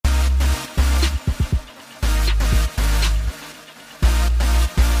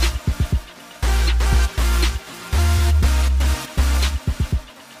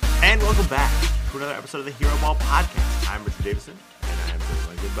another episode of the Hero Ball Podcast. I'm Richard Davison, and I'm with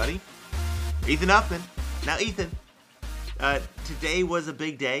my good buddy, Ethan Huffman. Now, Ethan, today was a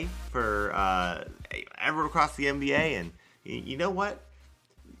big day for everyone across the NBA, and you know what?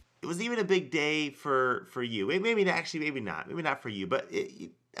 It was even a big day for you. Maybe not for you, but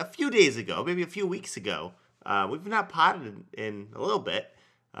a few days ago, maybe a few weeks ago, we've not potted in a little bit.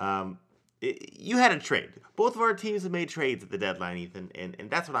 You had a trade. Both of our teams have made trades at the deadline, Ethan,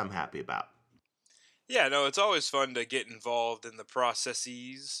 and that's what I'm happy about. Yeah, no, it's always fun to get involved in the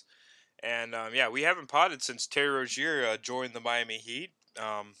processes. And we haven't potted since Terry Rozier joined the Miami Heat.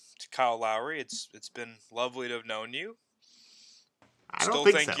 To Kyle Lowry, it's been lovely to have known you. I don't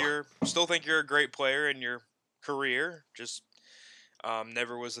think so. Still think you're a great player in your career. Just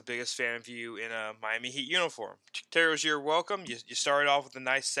never was the biggest fan of you in a Miami Heat uniform. Terry Rozier, welcome. You started off with a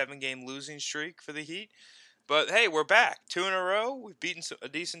nice 7-game losing streak for the Heat. But hey, we're back 2 in a row. We've beaten a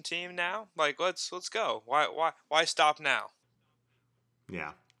decent team now. Like let's go. Why stop now?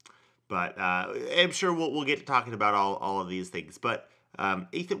 Yeah, but I'm sure we'll get to talking about all of these things. But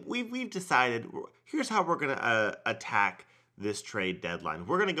Ethan, we've decided here's how we're gonna attack this trade deadline.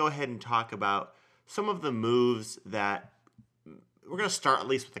 We're gonna go ahead and talk about some of the moves that we're gonna start at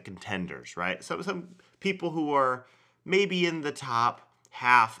least with the contenders, right? So some people who are maybe in the top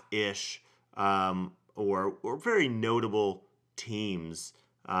half-ish. Or very notable teams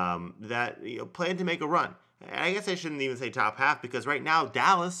that plan to make a run. And I guess I shouldn't even say top half because right now the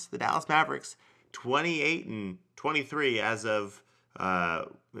Dallas Mavericks, 28-23 as of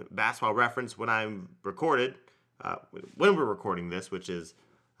Basketball Reference when when we're recording this, which is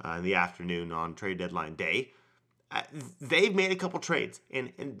in the afternoon on trade deadline day. They've made a couple trades,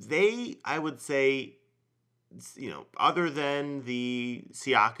 and they, I would say, other than the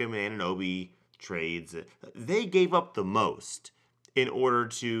Siakam and Anunoby trades, they gave up the most in order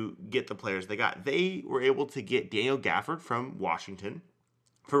to get the players they got. They were able to get Daniel Gafford from Washington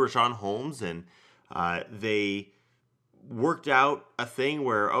for Richaun Holmes, and they worked out a thing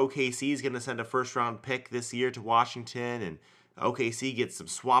where OKC is going to send a first-round pick this year to Washington, and OKC gets some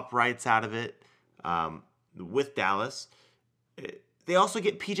swap rights out of it with Dallas. They also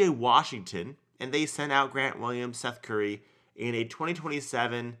get PJ Washington, and they sent out Grant Williams, Seth Curry, in a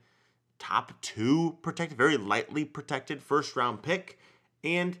 2027 top 2 protected, very lightly protected first-round pick.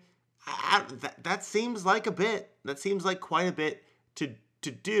 And that seems like a bit. That seems like quite a bit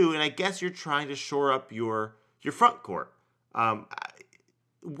to do. And I guess you're trying to shore up your front court.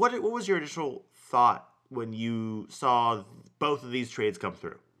 What was your initial thought when you saw both of these trades come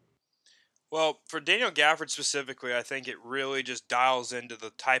through? Well, for Daniel Gafford specifically, I think it really just dials into the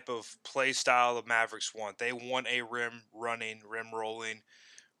type of play style the Mavericks want. They want a rim running, rim rolling,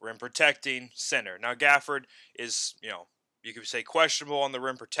 rim protecting center. Now Gafford is, you could say questionable on the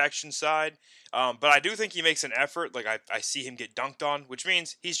rim protection side, but I do think he makes an effort. Like I see him get dunked on, which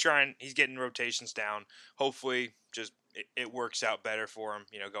means he's getting rotations down. Hopefully, just it works out better for him,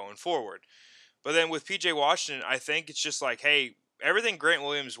 going forward. But then with PJ Washington, I think it's just like, hey, everything Grant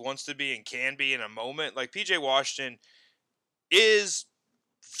Williams wants to be and can be in a moment, like PJ Washington is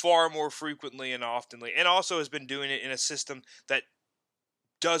far more frequently and oftenly, and also has been doing it in a system that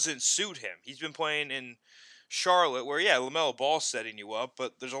doesn't suit him. He's been playing in Charlotte where, LaMelo Ball's setting you up,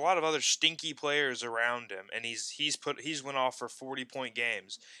 but there's a lot of other stinky players around him, and he's went off for 40-point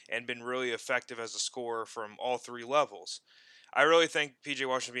games and been really effective as a scorer from all 3 levels. I really think PJ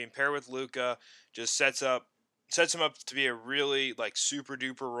Washington being paired with Luka just sets him up to be a really super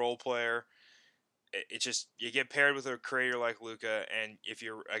duper role player. It just, you get paired with a creator like Luka, and if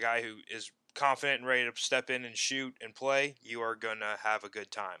you're a guy who is confident and ready to step in and shoot and play, you are gonna have a good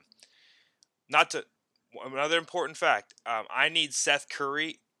time. Another important fact, I need Seth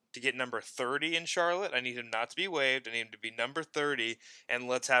Curry to get number 30 in Charlotte. I need him not to be waived. I need him to be number 30, and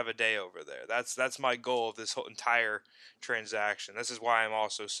let's have a day over there. That's my goal of this whole entire transaction. This is why I'm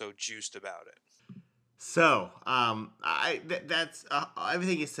also so juiced about it. So, that's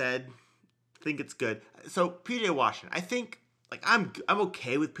everything you said. I think it's good. So, PJ Washington, I think I'm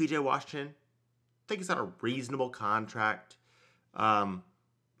okay with PJ Washington. I think it's not a reasonable contract.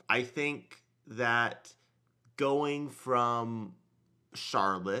 I think that going from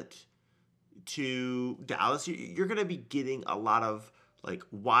Charlotte to Dallas, you're going to be getting a lot of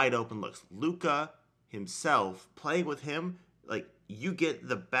wide open looks. Luka himself, playing with him, you get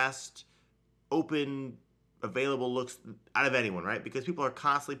the best open available looks out of anyone, right? Because people are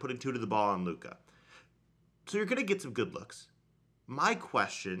constantly putting 2 to the ball on Luka. So you're going to get some good looks. My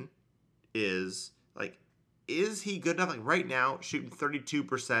question is, is he good enough? Right now, shooting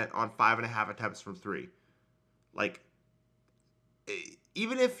 32% on 5.5 attempts from 3.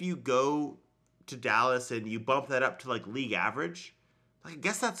 Even if you go to Dallas and you bump that up to like league average, like, I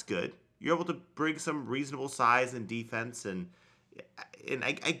guess that's good. You're able to bring some reasonable size and defense, and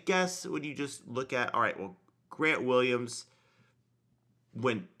I guess when you just look at, all right, well, Grant Williams,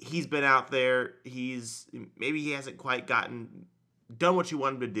 when he's been out there, maybe he hasn't quite done what you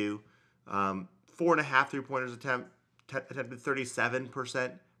want him to do. 4.5 3-pointers attempted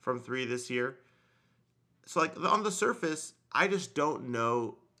 37% from three this year. So, like, on the surface, I just don't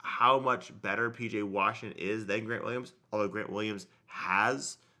know how much better PJ Washington is than Grant Williams. Although Grant Williams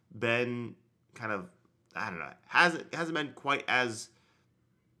has been kind of, I don't know, hasn't been quite as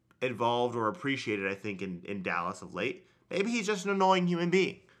involved or appreciated, I think, in Dallas of late. Maybe he's just an annoying human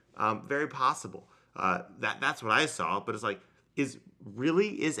being. Very possible. That's what I saw. But it's like, is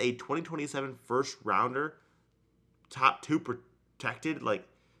a 2027 first rounder top 2 protected? Like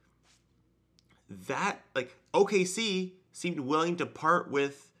that, like OKC seemed willing to part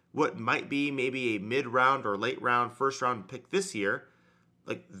with what might be maybe a mid-round or late-round first-round pick this year.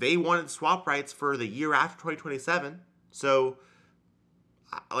 Like, they wanted swap rights for the year after 2027. So,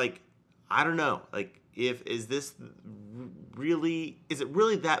 like, I don't know. Like, is it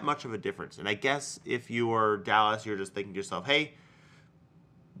really that much of a difference? And I guess if you're Dallas, you're just thinking to yourself, hey,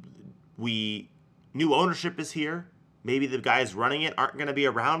 new ownership is here. Maybe the guys running it aren't going to be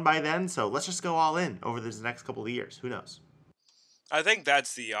around by then, so let's just go all in over this next couple of years. Who knows? I think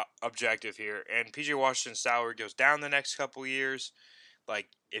that's the objective here. And PJ Washington's salary goes down the next couple of years. Like,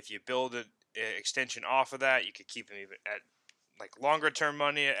 if you build an extension off of that, you could keep him even at like longer term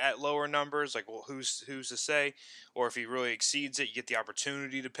money at lower numbers. Like, well, who's to say? Or if he really exceeds it, you get the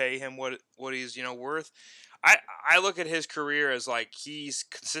opportunity to pay him what he's worth. I look at his career as like he's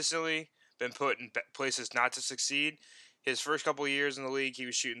consistently been put in places not to succeed. His first couple of years in the league, he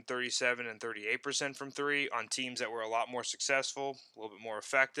was shooting 37 and 38% from three on teams that were a lot more successful, a little bit more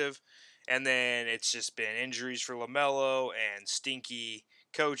effective. And then it's just been injuries for LaMelo and stinky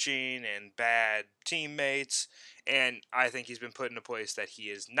coaching and bad teammates. And I think he's been put in a place that he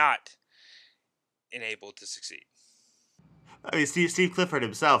is not enabled to succeed. I mean, Steve Clifford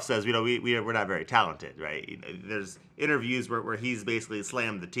himself says, we're not very talented, right? There's interviews where he's basically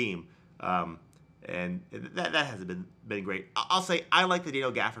slammed the team. And that hasn't been great. I'll say I like the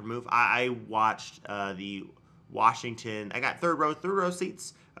Daniel Gafford move. I watched the Washington. I got third row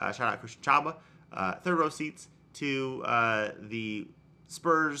seats. Shout out Christian Chaba. Third row seats to the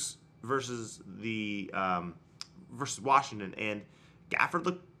Spurs versus Washington, and Gafford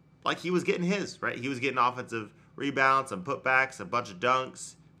looked like he was getting his, right. He was getting offensive rebounds, some putbacks, a bunch of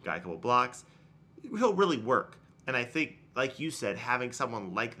dunks, got a couple blocks. He'll really work, and I think, like you said, having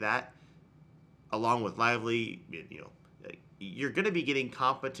someone like that, along with Lively, you're going to be getting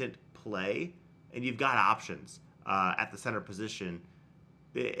competent play, and you've got options at the center position.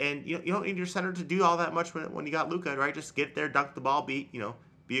 And you don't need your center to do all that much when you got Luka, right? Just get there, dunk the ball, be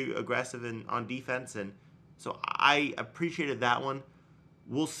aggressive on defense. And so I appreciated that one.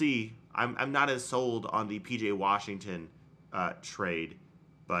 We'll see. I'm not as sold on the PJ Washington trade,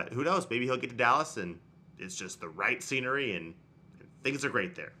 but who knows? Maybe he'll get to Dallas and it's just the right scenery and things are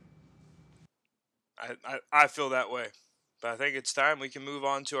great there. I feel that way. But I think it's time we can move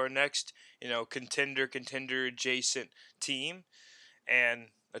on to our next, contender adjacent team. And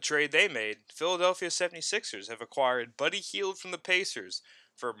a trade they made. Philadelphia 76ers have acquired Buddy Hield from the Pacers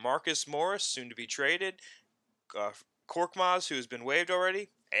for Marcus Morris, soon to be traded, Korkmaz, who has been waived already,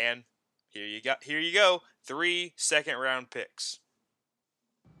 and here you go, 3 second-round picks.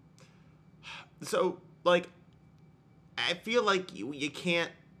 So, like, I feel like you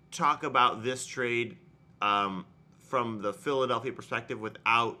can't talk about this trade from the Philadelphia perspective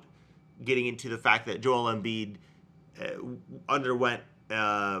without getting into the fact that Joel Embiid underwent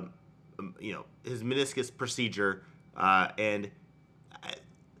his meniscus procedure, and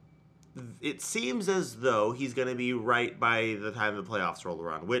it seems as though he's going to be right by the time the playoffs roll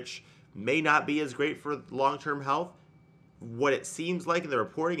around, which may not be as great for long-term health. What it seems like in the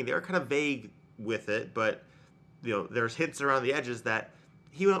reporting, and they're kind of vague with it, but there's hints around the edges that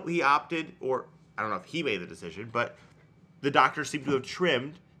he opted, or I don't know if he made the decision, but the doctor seemed to have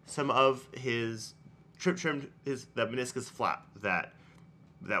trimmed some of his the meniscus flap that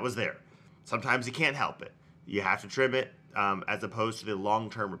was there. Sometimes you can't help it. You have to trim it as opposed to the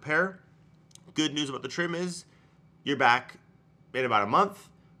long-term repair. Good news about the trim is you're back in about a month.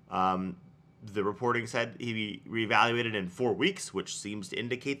 The reporting said he'd be reevaluated in 4 weeks, which seems to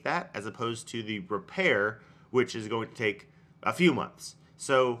indicate that, as opposed to the repair, which is going to take a few months.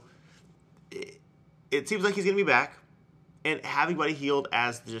 So it seems like he's going to be back. And having Buddy Hield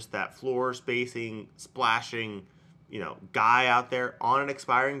as just that floor spacing, splashing guy out there on an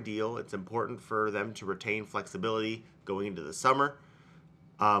expiring deal. It's important for them to retain flexibility going into the summer.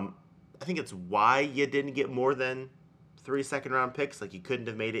 I think it's why you didn't get more than 3 second-round picks. Like, you couldn't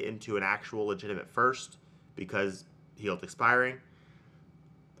have made it into an actual legitimate first because Hield's expiring.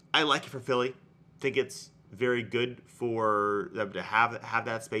 I like it for Philly. I think it's very good for them to have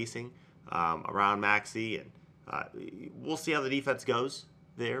that spacing around Maxey, and we'll see how the defense goes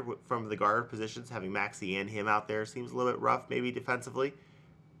there from the guard positions. Having Maxey and him out there seems a little bit rough, maybe defensively.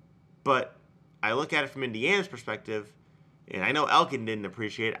 But I look at it from Indiana's perspective, and I know Elkin didn't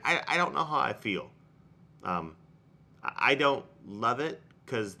appreciate it. I don't know how I feel. I don't love it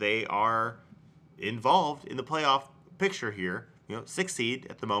because they are involved in the playoff picture here. 6th seed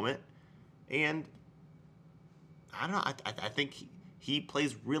at the moment, and I don't know. I think he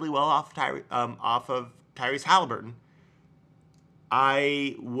plays really well off of Tyrese Halliburton.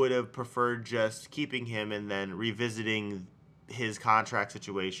 I would have preferred just keeping him and then revisiting his contract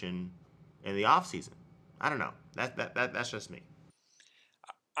situation in the offseason. I don't know. That's just me.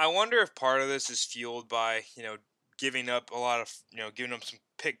 I wonder if part of this is fueled by, giving up a lot of, giving up some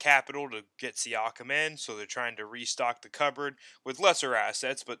pick capital to get Siakam in, so they're trying to restock the cupboard with lesser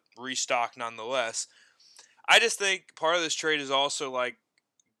assets, but restock nonetheless. I just think part of this trade is also like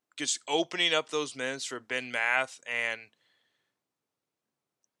just opening up those minutes for Ben Math and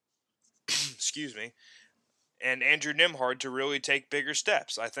excuse me, and Andrew Nembhard to really take bigger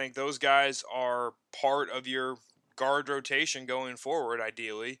steps. I think those guys are part of your guard rotation going forward,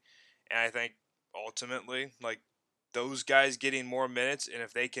 ideally, and I think ultimately, like, those guys getting more minutes, and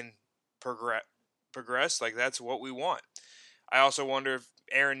if they can progress, like, that's what we want. I also wonder if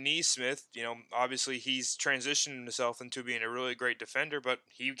Aaron Nesmith, obviously he's transitioned himself into being a really great defender, but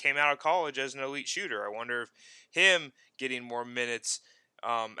he came out of college as an elite shooter. I wonder if him getting more minutes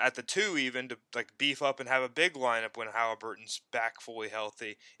at the 2 even to like beef up and have a big lineup when Halliburton's back fully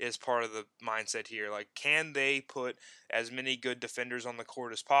healthy is part of the mindset here. Like, can they put as many good defenders on the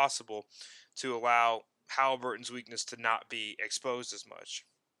court as possible to allow Halliburton's weakness to not be exposed as much?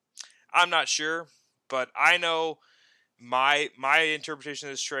 I'm not sure, but I know my interpretation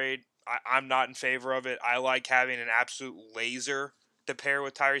of this trade, I'm not in favor of it. I like having an absolute laser to pair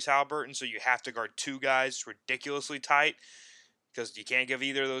with Tyrese Halliburton, so you have to guard 2 guys ridiculously tight because you can't give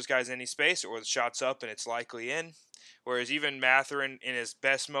either of those guys any space, or the shot's up and it's likely in. Whereas even Mathurin in his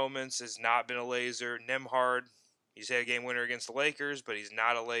best moments has not been a laser. Nembhard, he's had a game winner against the Lakers, but he's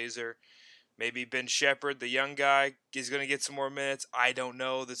not a laser. Maybe Ben Shepherd, the young guy, is going to get some more minutes. I don't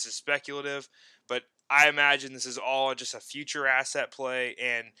know. This is speculative. But I imagine this is all just a future asset play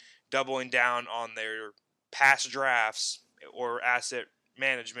and doubling down on their past drafts or asset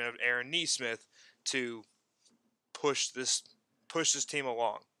management of Aaron Nesmith to push this team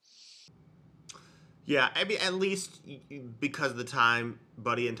along. Yeah, I mean, at least because of the time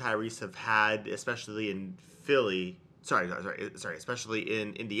Buddy and Tyrese have had, especially in Philly, especially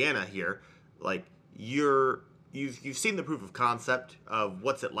in Indiana here, like you've seen the proof of concept of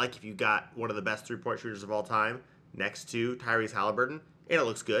what's it like if you got one of the best 3-point shooters of all time next to Tyrese Halliburton, and it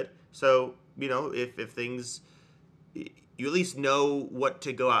looks good. So, if things, you at least know what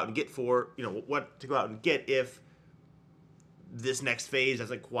to go out and get if this next phase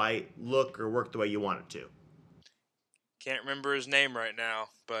doesn't quite look or work the way you want it to. Can't remember his name right now,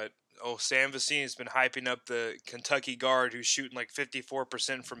 but Sam Vecine's been hyping up the Kentucky guard who's shooting like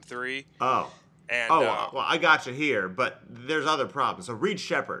 54% from 3. Well, I got you here, but there's other problems. So Reed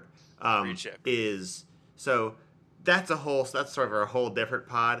Shepherd, is, so that's sort of a whole different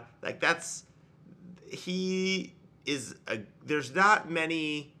pod. Like there's not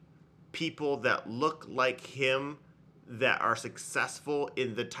many people that look like him that are successful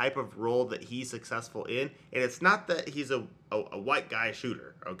in the type of role that he's successful in, and it's not that he's a white guy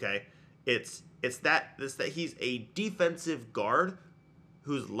shooter, okay? It's that he's a defensive guard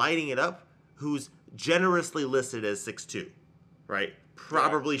who's lighting it up, who's generously listed as 6'2", right?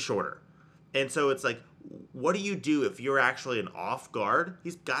 Probably shorter. And so it's like, what do you do if you're actually an off guard?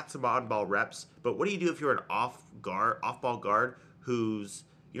 He's got some on-ball reps, but what do you do if you're an off-ball guard who's,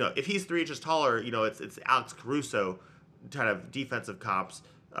 if he's 3 inches taller, it's Alex Caruso kind of defensive comps,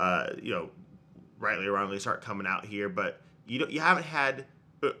 rightly or wrongly start coming out here, but you haven't had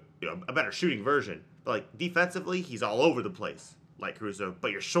a better shooting version. But like defensively, he's all over the place like Caruso,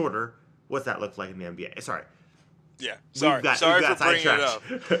 but you're shorter. What's that look like in the NBA? Sorry. Yeah, sorry for bringing it up.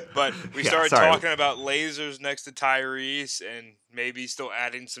 But we started talking about lasers next to Tyrese and maybe still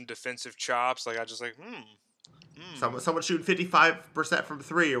adding some defensive chops. Like, I just like, Someone shooting 55% from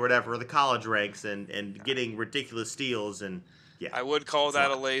 3 or whatever, the college ranks, and getting ridiculous steals. And yeah, I would call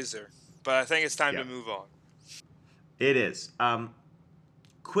that a laser, but I think it's time to move on. It is.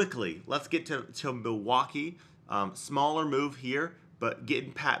 Quickly, let's get to Milwaukee. Smaller move here, but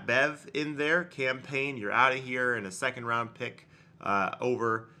getting Pat Bev in there, campaign, you're out of here, and a second round pick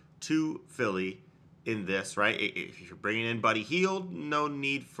over to Philly in this, right? If you're bringing in Buddy Hield, no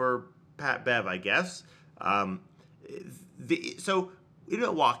need for Pat Bev, I guess. Um, so in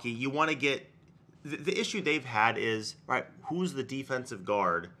Milwaukee, you want to get the issue they've had is right. Who's the defensive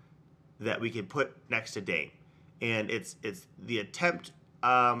guard that we can put next to Dame? And it's the attempt.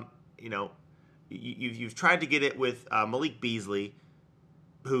 You know, you've tried to get it with Malik Beasley,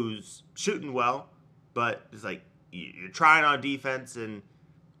 who's shooting well, but it's like you're trying on defense, and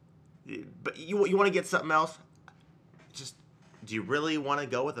but you want to get something else. Just do you really want to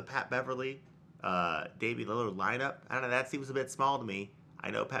go with a Pat Beverly, Damian Lillard lineup? I don't know. That seems a bit small to me. I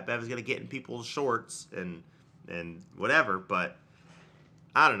know Pat Bev is going to get in people's shorts and whatever, but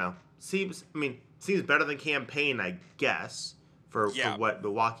I don't know. Seems better than campaign, I guess, for what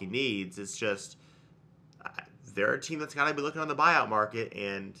Milwaukee needs. It's just they're a team that's got to be looking on the buyout market,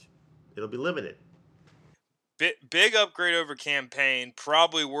 and it'll be limited. Big upgrade over campaign,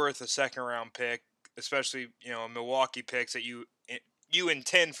 probably worth a second round pick, especially Milwaukee picks that you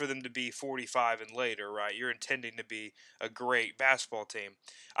intend for them to be 45 and later, right? You're intending to be a great basketball team.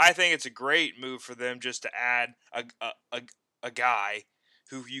 I think it's a great move for them just to add a guy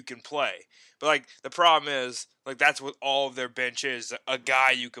who you can play. But like the problem is, like that's what all of their bench is, a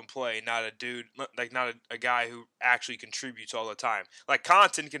guy you can play, not a dude, like not a guy who actually contributes all the time. Like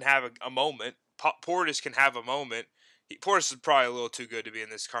Connaughton can have a moment, Portis can have a moment. Portis is probably a little too good to be in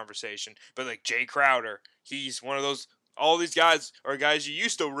this conversation, but like Jay Crowder, he's one of those. All these guys are guys you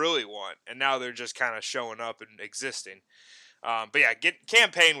used to really want, and now they're just kind of showing up and existing. But yeah,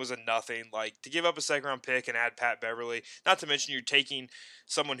 campaign was a nothing. Like to give up a second round pick and add Pat Beverly, not to mention you're taking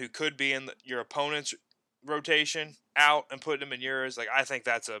someone who could be in your opponent's rotation out and putting him in yours. Like I think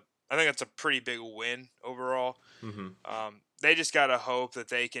that's a pretty big win overall. Mm-hmm. They just gotta hope that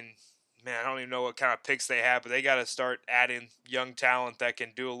they can. Man, I don't even know what kind of picks they have, but they got to start adding young talent that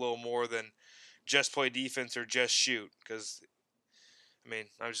can do a little more than just play defense or just shoot. Because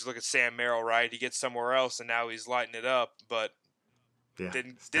I was just looking at Sam Merrill, right? He gets somewhere else, and now he's lighting it up, but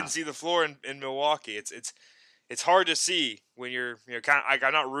didn't see the floor in Milwaukee. It's hard to see when you're kind of like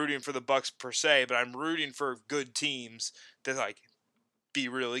I'm not rooting for the Bucks per se, but I'm rooting for good teams to like be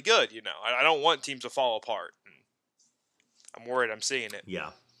really good. I don't want teams to fall apart. I'm worried I'm seeing it.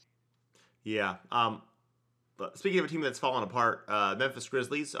 Yeah. But speaking of a team that's fallen apart, Memphis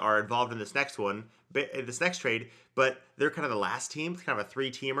Grizzlies are involved in this next trade, but they're kind of the last team, kind of a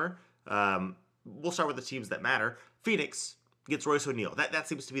three-teamer. We'll start with the teams that matter. Phoenix gets Royce O'Neal. That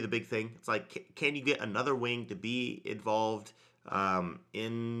seems to be the big thing. It's like, can you get another wing to be involved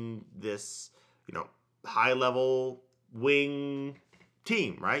in this, high-level wing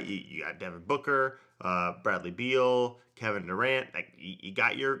team, right? You got Devin Booker, Bradley Beal, Kevin Durant. Like you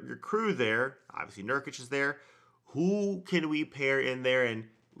got your crew there. Obviously, Nurkic is there. Who can we pair in there? And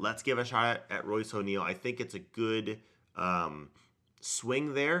let's give a shot at Royce O'Neal. I think it's a good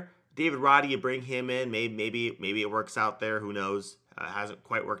swing there. David Roddy, you bring him in. Maybe it works out there. Who knows? Hasn't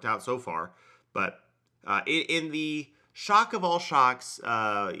quite worked out so far. But in the shock of all shocks,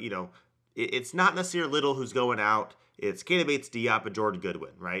 it's not Nasir Little who's going out. It's Keita Bates-Diop and Jordan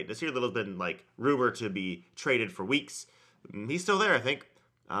Goodwin, right? Nasir Little's been rumored to be traded for weeks. He's still there, I think.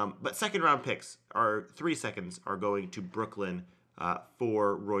 But second round picks, 3 seconds, are going to Brooklyn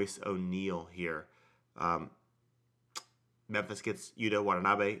for Royce O'Neal here. Memphis gets Yuta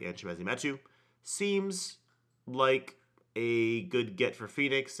Watanabe and Chimezie Metu. Seems like a good get for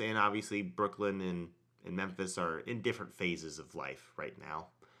Phoenix, and obviously Brooklyn and Memphis are in different phases of life right now.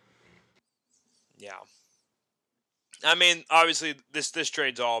 Yeah. Obviously, this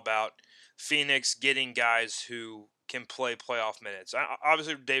trade's all about Phoenix getting guys who can play playoff minutes.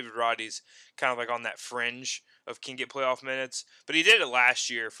 Obviously, David Roddy's kind of like on that fringe of can get playoff minutes, but he did it last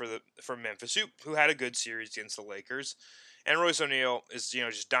year for Memphis, who had a good series against the Lakers. And Royce O'Neal is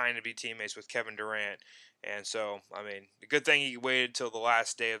just dying to be teammates with Kevin Durant. And so, the good thing he waited till the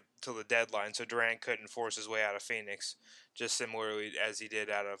last day till the deadline, so Durant couldn't force his way out of Phoenix, just similarly as he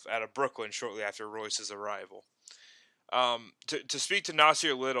did out of Brooklyn shortly after Royce's arrival. To speak to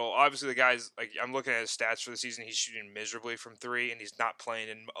Nasir Little, obviously the guy's I'm looking at his stats for the season. He's shooting miserably from three, and he's not playing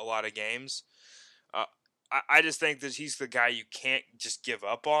in a lot of games. I just think that he's the guy you can't just give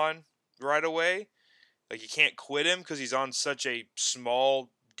up on right away. Like you can't quit him because he's on such a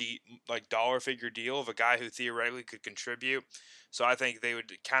small, dollar figure deal of a guy who theoretically could contribute. So I think they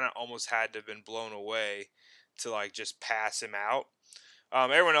would kind of almost had to have been blown away to just pass him out.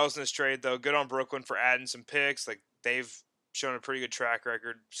 Everyone else in this trade, though, good on Brooklyn for adding some picks. Like they've shown a pretty good track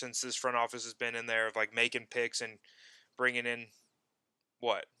record since this front office has been in there of like making picks and bringing in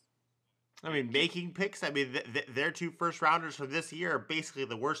what? I mean, making picks. I mean, their 2 first rounders from this year are basically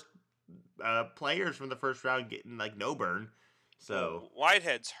the worst players from the first round getting like no burn. So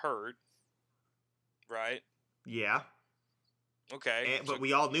Whitehead's hurt, right? Yeah. Okay. But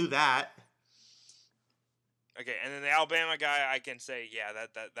we all knew that. Okay, and then the Alabama guy, I can say, yeah,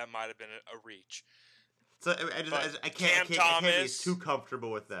 that might have been a reach. So I can't be too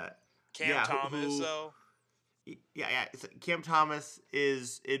comfortable with that. Cam Thomas, though. Yeah. Cam Thomas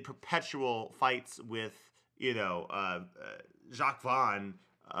is in perpetual fights with Jacques Vaughn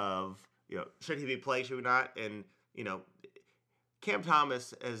of should he be played, should we not, and Cam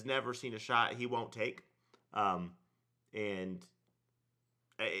Thomas has never seen a shot he won't take, and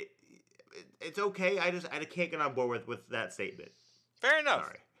it's okay. I can't get on board with that statement. Fair enough.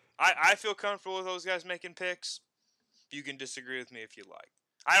 Sorry. I feel comfortable with those guys making picks. You can disagree with me if you like.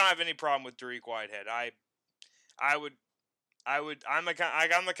 I don't have any problem with Dariq Whitehead. I'm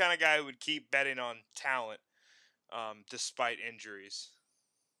the kind of guy who would keep betting on talent, despite injuries.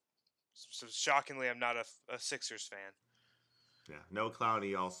 So shockingly, I'm not a Sixers fan. Yeah, Noah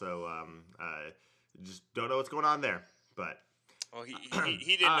Clowney also just don't know what's going on there. But well, he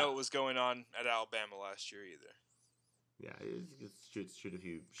didn't know what was going on at Alabama last year either. Yeah, shoot a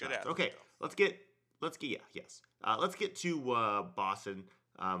few shots. Athlete, okay, though. Let's get to Boston.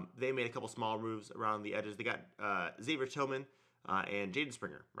 They made a couple small moves around the edges. They got Xavier Tillman and Jaden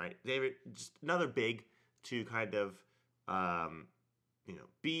Springer. Right, Xavier, just another big to kind of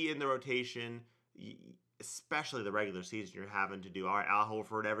be in the rotation, especially the regular season. You're having to do Al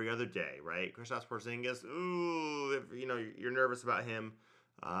Horford every other day, right? Kristaps Porzingis, you're nervous about him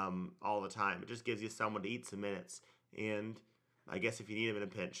all the time. It just gives you someone to eat some minutes. And I guess if you need him in a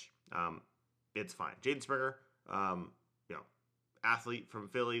pinch, it's fine. Jaden Springer, athlete from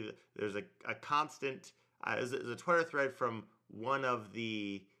Philly. There's a constant. There's a Twitter thread from one of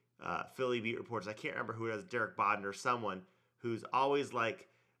the Philly beat reporters. I can't remember who it is, Derek Bodden or someone, who's always like,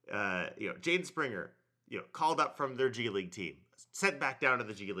 Jaden Springer, called up from their G League team, sent back down to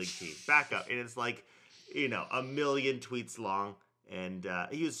the G League team, back up, and it's like, a million tweets long. And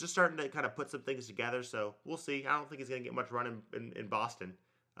he was just starting to kind of put some things together, so we'll see. I don't think he's going to get much run in Boston.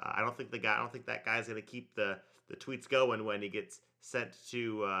 I don't think that guy's going to keep the tweets going when he gets sent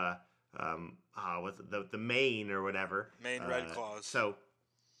to what's it, the Maine or whatever. Maine Red Claws. So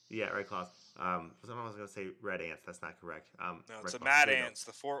yeah, Red Claws. Someone was going to say Red Ants. That's not correct. No, it's the Mad Ants,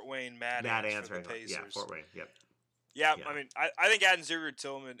 the Fort Wayne Mad Ants for the Pacers. Yeah, Fort Wayne. Yep. Yeah, I mean, I think adding Xavier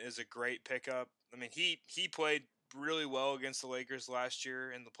Tillman is a great pickup. I mean, he played really well against the Lakers last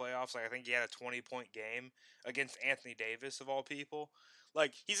year in the playoffs. Like, I think he had a 20-point game against Anthony Davis, of all people.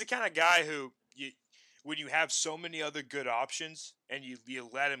 Like, he's the kind of guy who, when you have so many other good options and you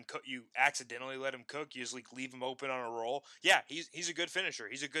let him cook, you accidentally let him cook, you just like leave him open on a roll. Yeah, he's a good finisher.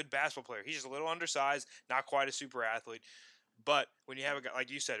 He's a good basketball player. He's just a little undersized, not quite a super athlete. But when you have a guy,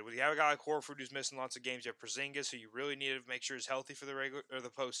 like you said, when you have a guy like Horford who's missing lots of games, you have Porzingis, who you really need to make sure is healthy for the regular or the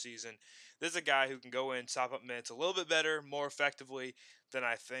postseason. This is a guy who can go in, top up minutes a little bit better, more effectively than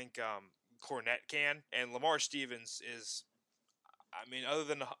I think Cornette can. And Lamar Stevens is, I mean,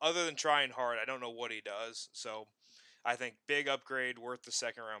 other than trying hard, I don't know what he does. So I think big upgrade, worth the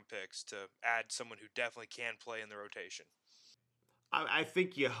second round picks to add someone who definitely can play in the rotation. I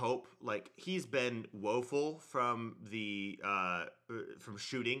think you hope, like, he's been woeful from the from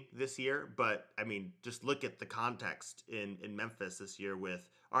shooting this year, but I mean, just look at the context in Memphis this year with,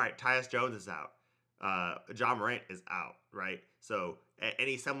 all right, Tyus Jones is out, Ja Morant is out, right? So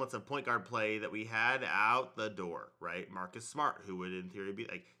any semblance of point guard play that we had, out the door, right? Marcus Smart, who would in theory be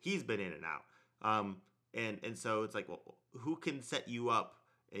like, he's been in and out, and so it's like, well, who can set you up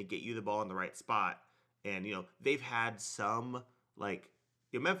and get you the ball in the right spot? And they've had some. Like,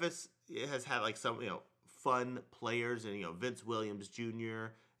 Memphis has had like some fun players, and Vince Williams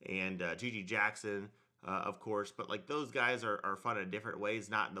Jr. and Gigi Jackson, of course. But like, those guys are fun in different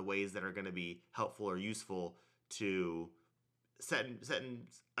ways, not in the ways that are going to be helpful or useful to setting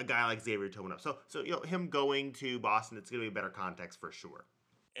a guy like Xavier Tillman up. So him going to Boston, it's going to be a better context for sure.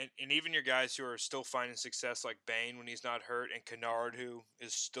 And even your guys who are still finding success, like Bane when he's not hurt, and Kennard, who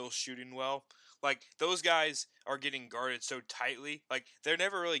is still shooting well. Like, those guys are getting guarded so tightly. Like, they're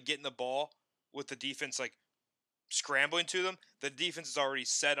never really getting the ball with the defense, like, scrambling to them. The defense is already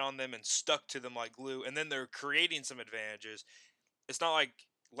set on them and stuck to them like glue, and then they're creating some advantages. It's not like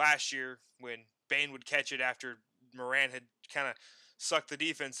last year when Bane would catch it after Morant had kind of sucked the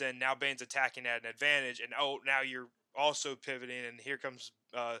defense in. Now Bane's attacking at an advantage, and now you're also pivoting, and here comes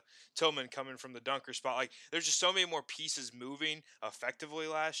Tillman coming from the dunker spot. Like, there's just so many more pieces moving effectively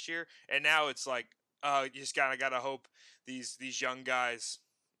last year, and now it's like you just gotta hope these young guys.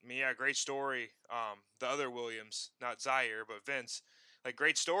 I mean, yeah, great story. The other Williams, not Zaire, but Vince. Like,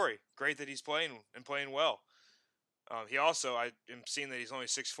 great story. Great that he's playing and playing well. He also, I am seeing that he's only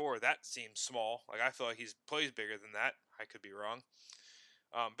 6'4". That seems small. Like, I feel like he's plays bigger than that. I could be wrong.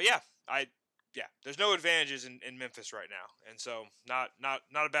 But yeah, there's no advantages in Memphis right now, and so not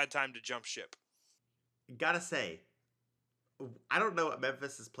a bad time to jump ship. Gotta say, I don't know what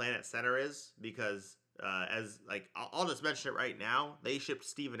Memphis's plan at center is because as like I'll just mention it right now. They shipped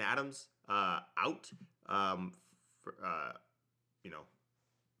Steven Adams out. For, you know,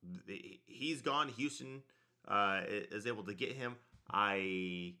 he's gone. Houston is able to get him.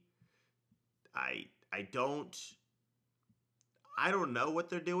 I don't know what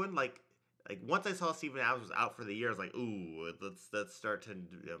they're doing. Like once I saw Steven Adams was out for the year, I was like, ooh, let's start to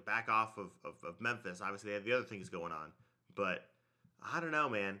back off of Memphis. Obviously, they have the other things going on, but I don't know,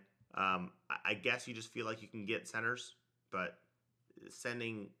 man. I guess you just feel like you can get centers, but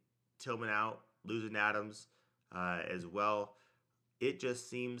sending Tillman out, losing Adams as well, it just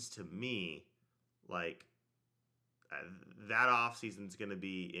seems to me like that offseason is going to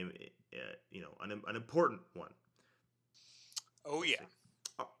be, an important one. Oh We'll yeah. see.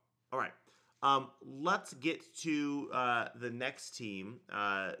 Oh, all right. Let's get to the next team.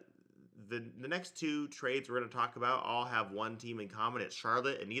 The next two trades we're going to talk about all have one team in common. It's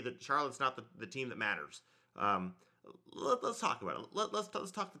Charlotte, and Charlotte's not the team that matters. Let's talk about it.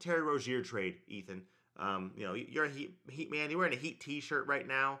 Let's talk the Terry Rozier trade, Ethan. You're a Heat man. You're wearing a Heat T-shirt right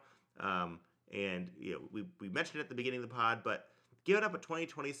now. And we mentioned it at the beginning of the pod, but giving up a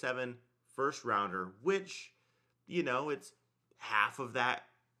 2027 first rounder, which it's half of that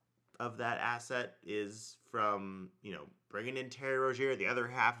asset is from bringing in Terry Rozier. The other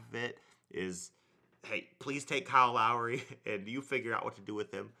half of it is, hey, please take Kyle Lowry and you figure out what to do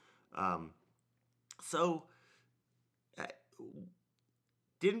with him. So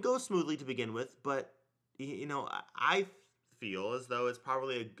didn't go smoothly to begin with, but I feel as though it's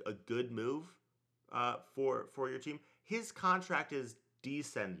probably a good move for your team. His contract is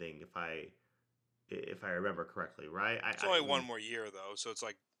descending, if I remember correctly, right? It's only one more year though, so it's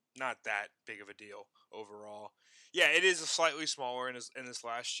like not that big of a deal overall. Yeah, it is a slightly smaller in this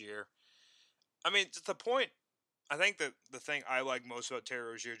last year. I mean, to the point. I think that the thing I like most about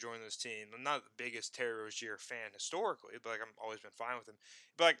Terry Rozier joining this team, I'm not the biggest Terry Rozier fan historically, but like I've always been fine with him.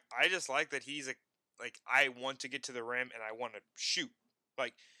 But like I just like that he's like I want to get to the rim and I want to shoot.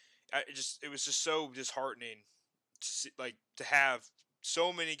 Like it was just so disheartening to see, like to have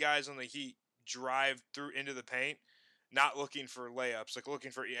so many guys on the Heat drive through into the paint, not looking for layups, like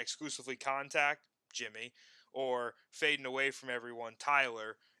looking for exclusively contact, Jimmy, or fading away from everyone,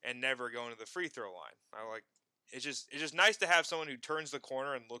 Tyler, and never going to the free throw line. I like it's just nice to have someone who turns the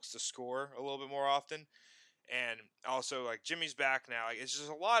corner and looks to score a little bit more often. And also like Jimmy's back now. Like it's just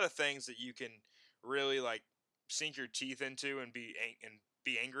a lot of things that you can really like sink your teeth into and be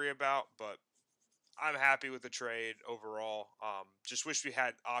angry about. But I'm happy with the trade overall. Just wish we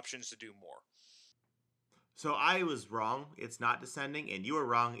had options to do more. So I was wrong. It's not descending, and you were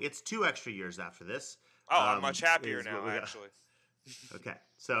wrong. It's 2 extra years after this. Oh, I'm much happier Is what now we got. actually. Okay,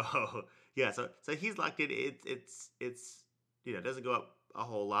 so yeah, so he's locked in. It's it doesn't go up a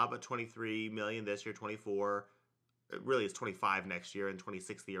whole lot, but 23 million this year, 24. Really, it's 25 next year and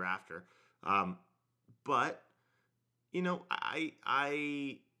 26 the year after. But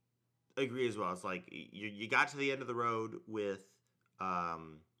I agree as well. It's like you got to the end of the road with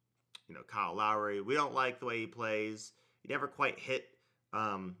Kyle Lowry. We don't like the way he plays. He never quite hit.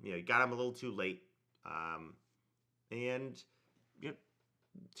 You got him a little too late. And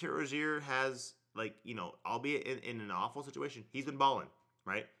Terry Rozier has, albeit in an awful situation, he's been balling,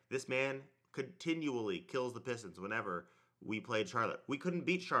 right? This man continually kills the Pistons whenever we played Charlotte. We couldn't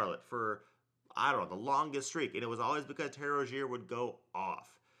beat Charlotte for, I don't know, the longest streak, and it was always because Terry Rozier would go off.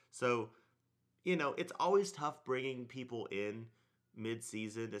 So, it's always tough bringing people in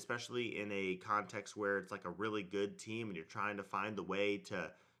mid-season, especially in a context where it's like a really good team and you're trying to find the way to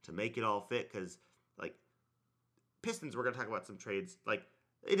make it all fit, because, like, Pistons, we're going to talk about some trades. Like,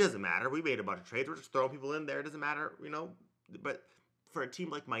 it doesn't matter. We made a bunch of trades. We're just throwing people in there. It doesn't matter, But for a team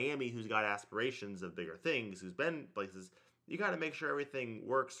like Miami, who's got aspirations of bigger things, who's been places, you got to make sure everything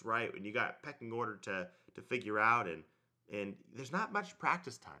works right. And you got pecking order to figure out. And there's not much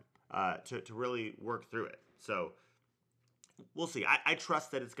practice time to really work through it. So we'll see. I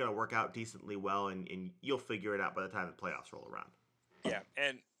trust that it's going to work out decently well, and you'll figure it out by the time the playoffs roll around. Yeah,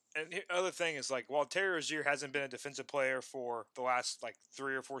 and And the other thing is, like, while Terry Rozier hasn't been a defensive player for the last, like,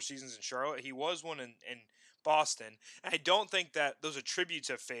 3 or 4 seasons in Charlotte, he was one in Boston. And I don't think that those attributes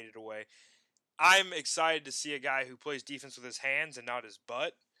have faded away. I'm excited to see a guy who plays defense with his hands and not his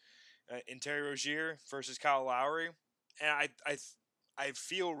butt in Terry Rozier versus Kyle Lowry. And I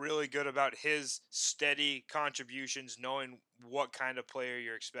feel really good about his steady contributions, knowing what kind of player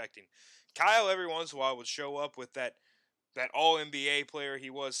you're expecting. Kyle every once in a while would show up with that all NBA player he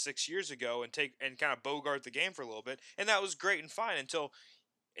was 6 years ago and take and kind of bogart the game for a little bit, and that was great and fine until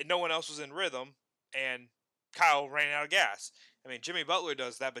no one else was in rhythm and Kyle ran out of gas. I mean, Jimmy Butler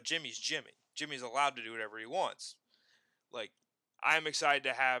does that, but Jimmy's Jimmy. Jimmy's allowed to do whatever he wants. Like, I'm excited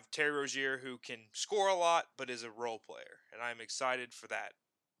to have Terry Rozier, who can score a lot but is a role player, and I'm excited for that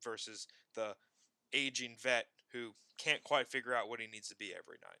versus the aging vet who can't quite figure out what he needs to be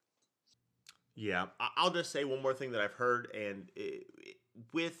every night. Yeah, I'll just say one more thing that I've heard, and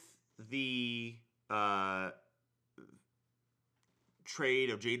with the trade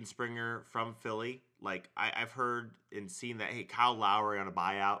of Jaden Springer from Philly, like I've heard and seen that, hey, Kyle Lowry on a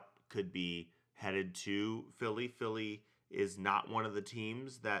buyout could be headed to Philly. Philly is not one of the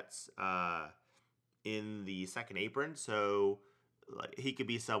teams that's in the second apron, so like he could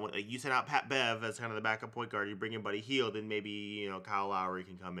be someone like you sent out Pat Bev as kind of the backup point guard. You bring in Buddy Hield, and maybe Kyle Lowry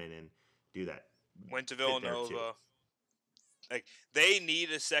can come in and do that. Went to Fit there too. Villanova. Like, they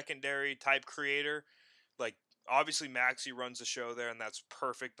need a secondary type creator. Like, obviously Maxey runs the show there, and that's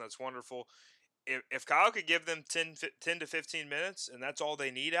perfect. That's wonderful. If Kyle could give them 10 to 15 minutes, and that's all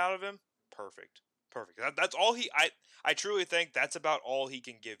they need out of him, perfect. Perfect. That's all I truly think that's about all he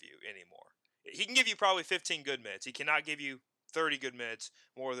can give you anymore. He can give you probably 15 good minutes. He cannot give you 30 good minutes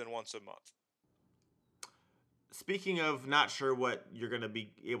more than once a month. Speaking of not sure what you're going to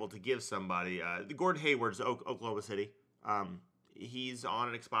be able to give somebody, the Gordon Hayward's Oklahoma City. He's on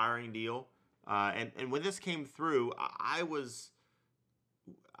an expiring deal, and when this came through, I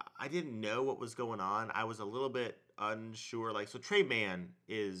didn't know what was going on. I was a little bit unsure. Like, so Trey Mann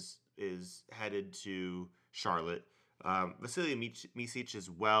is headed to Charlotte. Vasily Micic as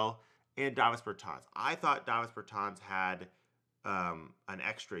well, and Davis Bertans. I thought Davis Bertans had an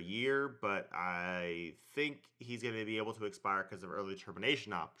extra year, but I think he's going to be able to expire because of early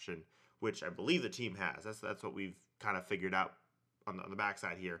termination option, which I believe the team has. That's what we've kind of figured out on the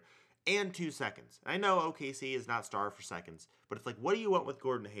backside here. And 2 seconds. I know OKC is not starved for seconds, but it's like, what do you want with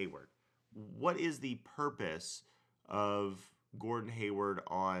Gordon Hayward? What is the purpose of Gordon Hayward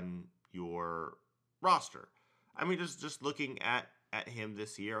on your roster? I mean, just looking at him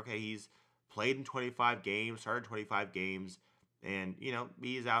this year, okay, he's played in 25 games, started 25 games, and,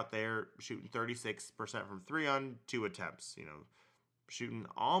 he's out there shooting 36% from 3 on 2 attempts, shooting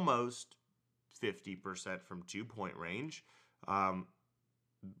almost 50% from 2-point range,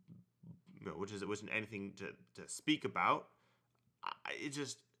 which it wasn't anything to speak about. It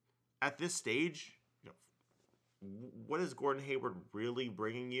just, at this stage, what is Gordon Hayward really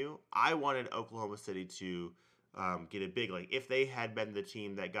bringing you? I wanted Oklahoma City to get it big. Like, if they had been the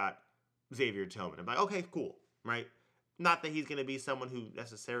team that got Xavier Tillman, I'm like, okay, cool, right? Not that he's going to be someone who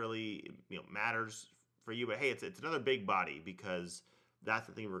necessarily matters for you, but hey, it's another big body, because that's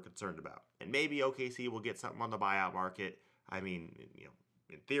the thing we're concerned about. And maybe OKC will get something on the buyout market. I mean,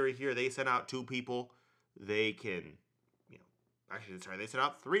 in theory here, they sent out 2 people. They can, they sent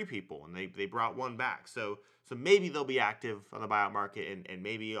out 3 people, and they brought 1 back. So maybe they'll be active on the buyout market, and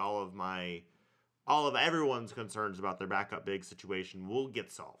maybe all of everyone's concerns about their backup big situation will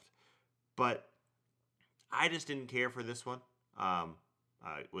get solved. But I just didn't care for this one.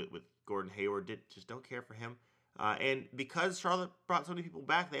 With Gordon Hayward, just don't care for him. And because Charlotte brought so many people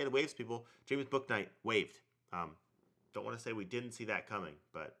back, they had to waive people. James Bouknight waived. Don't want to say we didn't see that coming,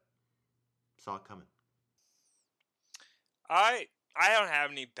 but saw it coming. I don't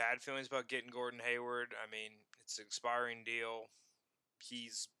have any bad feelings about getting Gordon Hayward. I mean, it's an expiring deal.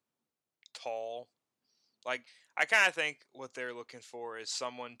 He's tall. Like, I kind of think what they're looking for is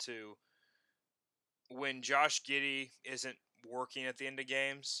someone to, when Josh Giddey isn't working at the end of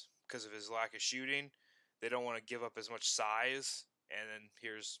games because of his lack of shooting, they don't want to give up as much size. And then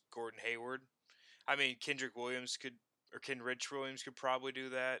here's Gordon Hayward. I mean, Kenrich Williams could probably do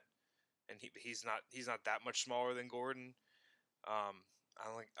that, and he's not that much smaller than Gordon. I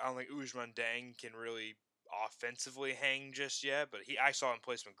don't think Ousmane Dieng can really offensively hang just yet, but I saw him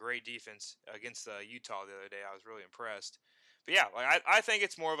play some great defense against Utah the other day. I was really impressed. But yeah, like I think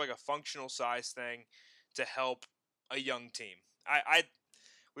it's more of like a functional size thing to help a young team.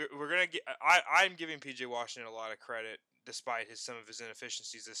 We're gonna get. I'm giving PJ Washington a lot of credit despite some of his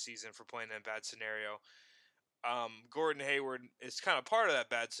inefficiencies this season for playing in a bad scenario. Gordon Hayward is kind of part of that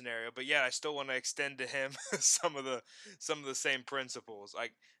bad scenario, but yeah, I still want to extend to him some of the same principles.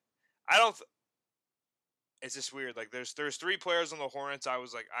 Like I don't. It's just weird. Like there's three players on the Hornets. I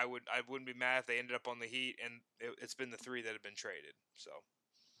was like I wouldn't be mad if they ended up on the Heat, and it's been the three that have been traded. So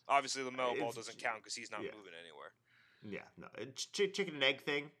obviously LaMelo Ball doesn't count because he's not Yeah. moving anywhere. Yeah, no, chicken and egg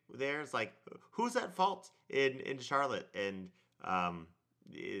thing. There's like, who's at fault in Charlotte? And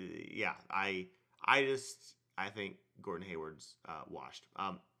yeah, I think Gordon Hayward's washed.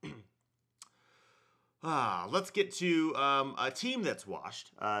 Let's get to a team that's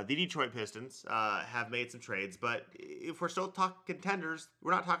washed. The Detroit Pistons have made some trades, but if we're still talking contenders,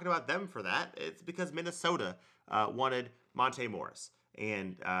 we're not talking about them for that. It's because Minnesota wanted Monte Morris,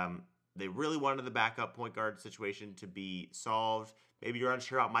 and they really wanted the backup point guard situation to be solved. Maybe you're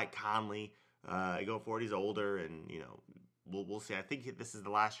unsure about Mike Conley going forward. He's older, and we'll see. I think this is the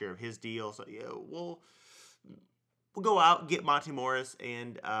last year of his deal, so yeah, we'll go out, get Monte Morris,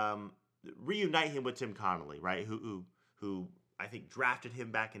 and reunite him with Tim Connolly, right? Who I think drafted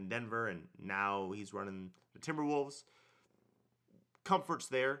him back in Denver, and now he's running the Timberwolves. Comforts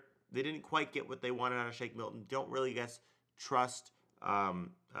there. They didn't quite get what they wanted out of Shake Milton. Don't really, trust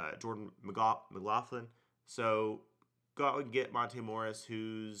Jordan McLaughlin. So go out and get Monte Morris,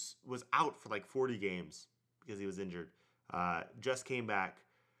 was out for like 40 games because he was injured. Just came back.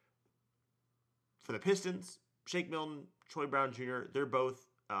 For the Pistons, Shake Milton, Troy Brown Jr., they're both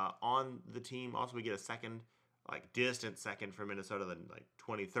on the team. Also, we get a second, like distant second from Minnesota in like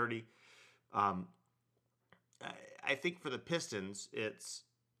 2030. I think for the Pistons, it's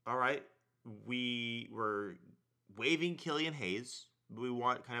all right. We were waiving Killian Hayes. We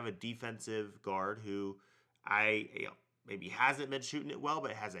want kind of a defensive guard who maybe hasn't been shooting it well,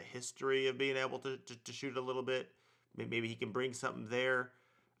 but has a history of being able to shoot a little bit. Maybe he can bring something there.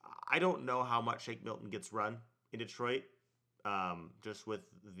 I don't know how much Shake Milton gets run in Detroit, just with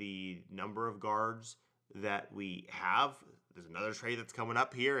the number of guards that we have. There's another trade that's coming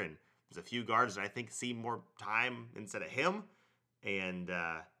up here, and there's a few guards that I think see more time instead of him. And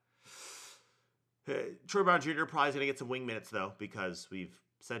Troy Brown Jr. probably is going to get some wing minutes, though, because we've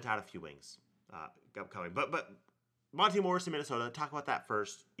sent out a few wings upcoming. But Monte Morris in Minnesota, talk about that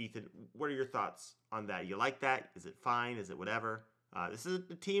first. Ethan, what are your thoughts on that? You like that? Is it fine? Is it whatever? This is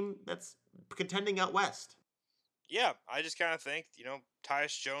a team that's contending out west. Yeah, I just kind of think,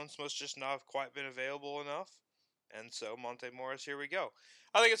 Tyus Jones must just not have quite been available enough. And so Monte Morris, here we go.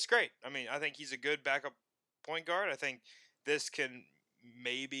 I think it's great. I mean, I think he's a good backup point guard. I think this can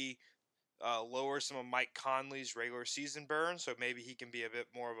maybe lower some of Mike Conley's regular season burn. So maybe he can be a bit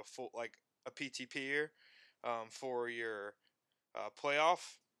more of a full, like a PTP here for your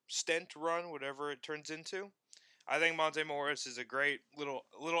playoff stint run, whatever it turns into. I think Monte Morris is a great little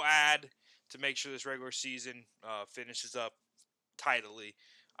ad to make sure this regular season finishes up tidily.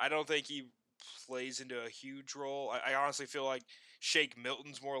 I don't think he plays into a huge role. I honestly feel like Shake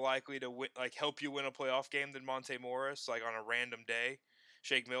Milton's more likely to help you win a playoff game than Monte Morris, like on a random day.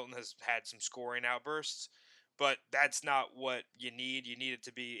 Shake Milton has had some scoring outbursts, but that's not what you need. You need it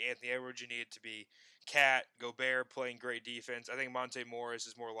to be Anthony Edwards. You need it to be Cat, Gobert playing great defense. I think Monte Morris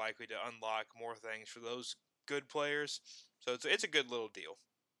is more likely to unlock more things for those good players. So it's a good little deal.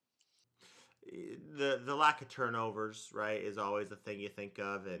 The lack of turnovers, right, is always the thing you think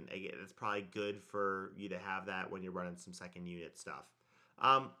of, and again, it's probably good for you to have that when you're running some second unit stuff.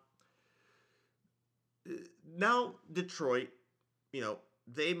 Now Detroit,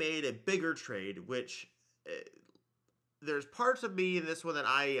 they made a bigger trade, which there's parts of me in this one that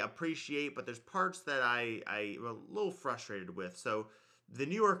I appreciate, but there's parts that I'm a little frustrated with. So the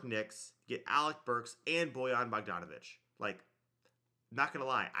New York Knicks get Alec Burks and Bojan Bogdanovic. Like, not gonna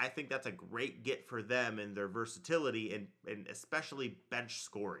lie, I think that's a great get for them and their versatility and especially bench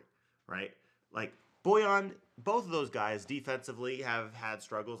scoring, right? Like Bojan, both of those guys defensively have had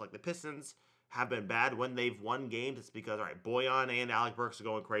struggles. Like the Pistons have been bad when they've won games. It's because all right, Bojan and Alec Burks are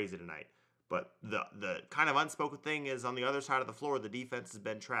going crazy tonight. But the kind of unspoken thing is on the other side of the floor, the defense has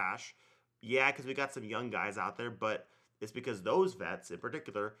been trash. Yeah, because we got some young guys out there, but it's because those vets in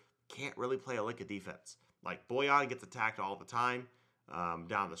particular can't really play a lick of defense. Like Bojan gets attacked all the time.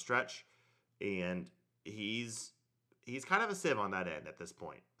 Down the stretch, and he's kind of a sieve on that end at this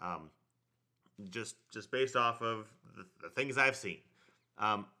point. Just based off of the things I've seen.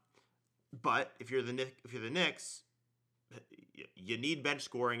 But if you're the Knicks, you need bench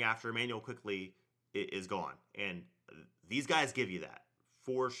scoring after Emmanuel Quickley is gone, and these guys give you that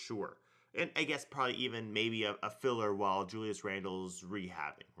for sure. And I guess probably even maybe a filler while Julius Randle's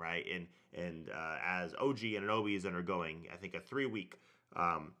rehabbing, right? And as OG and Anunoby is undergoing, I think a 3-week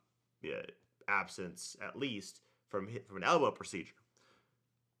absence, at least from an elbow procedure.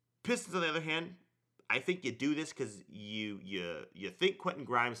 Pistons, on the other hand, I think you do this because you think Quentin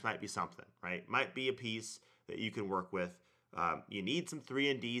Grimes might be something, right? Might be a piece that you can work with. You need some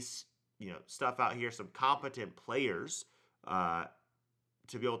 3-and-D, stuff out here, some competent players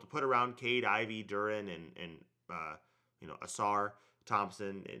to be able to put around Cade, Ivey, Duren, and Asar,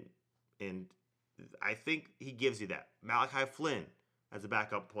 Thompson, and I think he gives you that. Malachi Flynn as a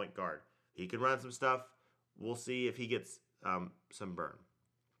backup point guard. He can run some stuff. We'll see if he gets some burn.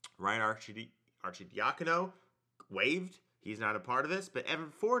 Ryan Arcidiacono waived. He's not a part of this, but Evan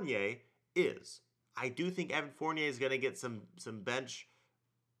Fournier is. I do think Evan Fournier is going to get some bench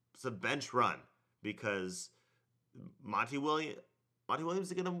run because Monty Williams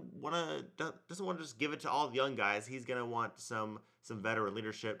is going to doesn't want to just give it to all the young guys. He's going to want some veteran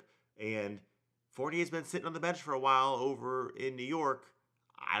leadership, and Fournier's been sitting on the bench for a while over in New York.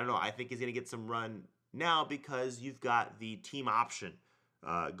 I don't know. I think he's going to get some run now because you've got the team option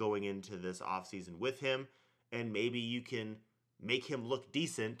going into this offseason with him, and maybe you can make him look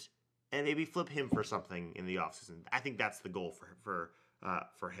decent and maybe flip him for something in the offseason. I think that's the goal for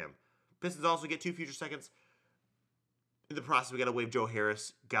him. Pistons also get 2 future seconds. In the process, we got to waive Joe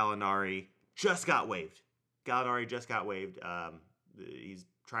Harris. Gallinari just got waived. He's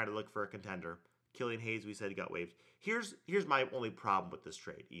trying to look for a contender. Killian Hayes, we said he got waived. Here's my only problem with this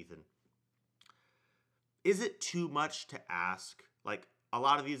trade, Ethan. Is it too much to ask? Like, a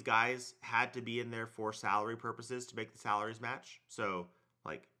lot of these guys had to be in there for salary purposes to make the salaries match. So,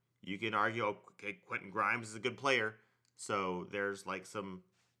 like, you can argue, okay, Quentin Grimes is a good player, so there's like some,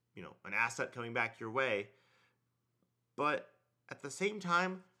 an asset coming back your way. But at the same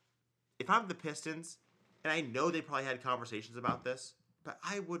time, if I'm the Pistons, and I know they probably had conversations about this, but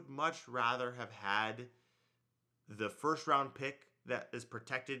I would much rather have had the first round pick that is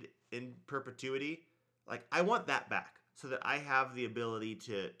protected in perpetuity. Like, I want that back so that I have the ability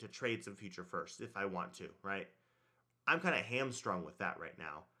to trade some future first if I want to, right? I'm kind of hamstrung with that right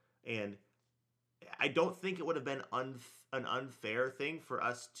now. And I don't think it would have been an unfair thing for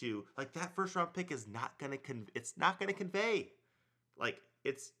us to, like, that first round pick is not going to, it's not going to convey. Like,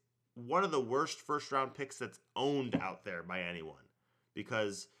 it's one of the worst first round picks that's owned out there by anyone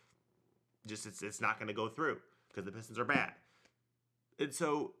because just it's not going to go through because the Pistons are bad. And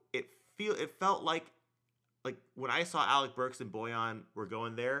so it felt like when I saw Alec Burks and Bojan were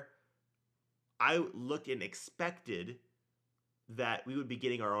going there, I looked and expected that we would be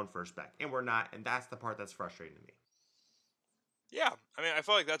getting our own first back, and we're not, and that's the part that's frustrating to me. Yeah, I mean, I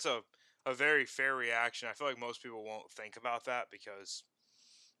feel like that's a very fair reaction. I feel like most people won't think about that because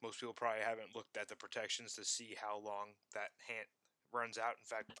most people probably haven't looked at the protections to see how long that hand runs out. In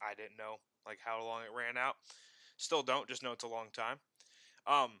fact, I didn't know like how long it ran out. Still don't, just know it's a long time.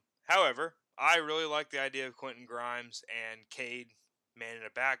 However, I really like the idea of Quentin Grimes and Cade manning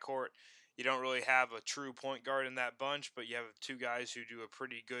a backcourt. You don't really have a true point guard in that bunch, but you have two guys who do a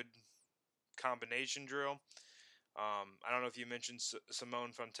pretty good combination drill. I don't know if you mentioned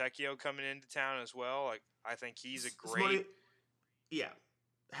Simone Fontecchio coming into town as well. Like, I think he's a great. Yeah,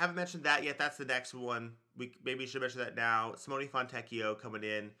 haven't mentioned that yet. That's the next one. We maybe should mention that now. Simone Fontecchio coming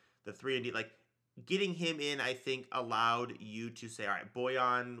in, the 3-and-D, like getting him in. I think allowed you to say, all right,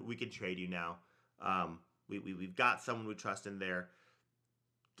 Bojan, we can trade you now. We've got someone we trust in there.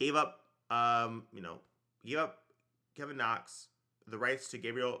 Gave up Kevin Knox, the rights to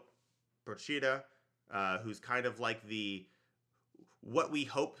Gabriel Procida, who's kind of like what we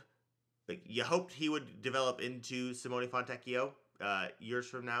hoped. Like, you hoped he would develop into Simone Fontecchio years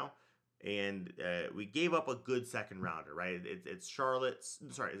from now, and we gave up a good second rounder, right? It's Charlotte's.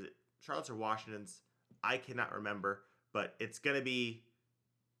 Sorry, is it Charlotte's or Washington's? I cannot remember, but it's gonna be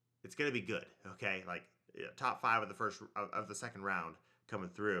good. Okay, like top 5 of the second round coming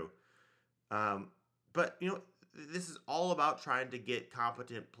through. But this is all about trying to get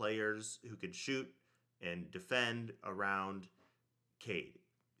competent players who can shoot and defend around Cade.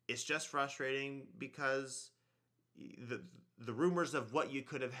 It's just frustrating because the rumors of what you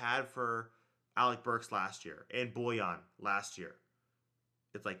could have had for Alec Burks last year and Bojan last year.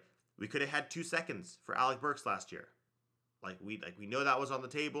 It's like we could have had 2 seconds for Alec Burks last year. We know that was on the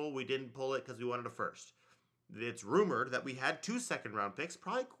table. We didn't pull it because we wanted a first. It's rumored that we had 2 second-round picks,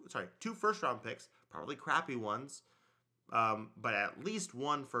 2 first-round picks, probably crappy ones, but at least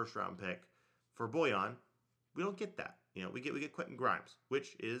 1 first-round pick for Bojan. We don't get that. We get Quentin Grimes,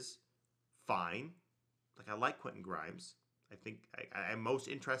 which is fine. Like, I like Quentin Grimes. I think I'm most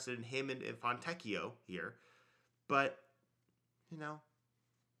interested in him and Fontecchio here, but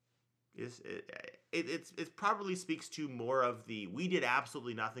it probably speaks to more of we did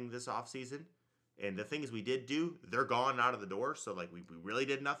absolutely nothing this offseason. And the things we did do, they're gone out of the door. So like we really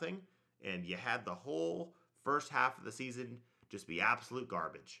did nothing. And you had the whole first half of the season just be absolute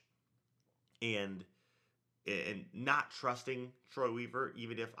garbage. And not trusting Troy Weaver,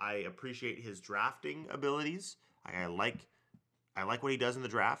 even if I appreciate his drafting abilities. I like what he does in the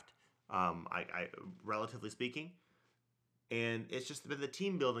draft. I relatively speaking, and it's just been the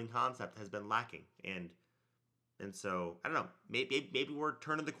team building concept has been lacking, and so I don't know. Maybe we're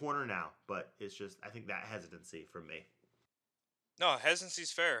turning the corner now, but it's just I think that hesitancy from me. No,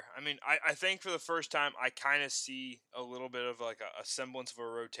 hesitancy's fair. I mean, I think for the first time, I kind of see a little bit of like a semblance of a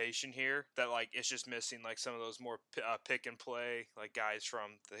rotation here that like it's just missing like some of those more pick and play like guys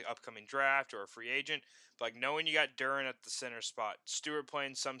from the upcoming draft or a free agent. But like knowing you got Duran at the center spot, Stewart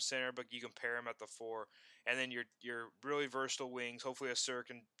playing some center, but you can pair him at the 4, and then your really versatile wings. Hopefully, Asar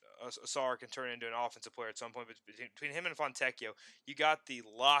can turn into an offensive player at some point. But between him and Fontecchio, you got the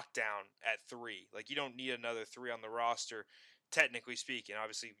lockdown at 3. Like you don't need another 3 on the roster technically speaking.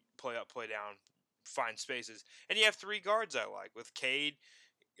 Obviously, play up, play down, find spaces, and you have 3 guards I like with Cade,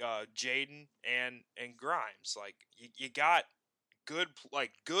 Jaden, and Grimes. Like you got good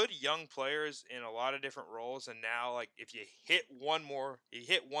young players in a lot of different roles, and now like if you hit one more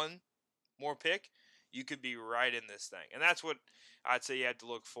pick, you could be right in this thing, and that's what I'd say you have to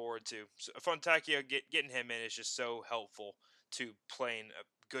look forward to. So Fontecchio getting him in is just so helpful to playing a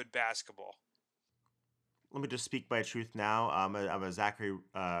good basketball. Let me just speak my truth now. I'm a Zachary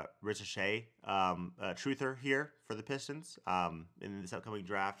Ricochet truther here for the Pistons in this upcoming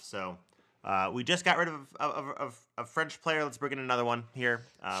draft. So we just got rid of a French player. Let's bring in another one here.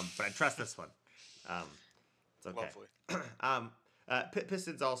 But I trust this one. It's okay. Lovely.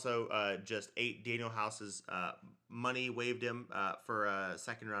 Pistons also just ate Daniel House's money, waived him for a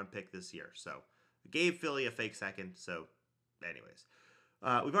second round pick this year. So gave Philly a fake second. So, anyways,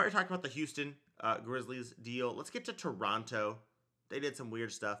 we've already talked about the Houston Grizzlies deal. Let's get to Toronto. They did some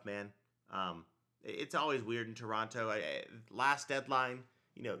weird stuff, man. It's always weird in Toronto. Last deadline,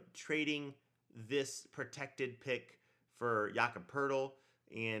 trading this protected pick for Jakob Poeltl,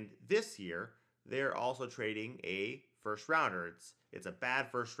 and this year they're also trading a first rounder. It's a bad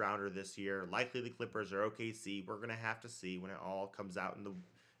first rounder this year. Likely the Clippers or OKC. We're gonna have to see when it all comes out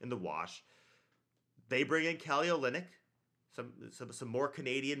in the wash. They bring in Kelly Olynyk. Some more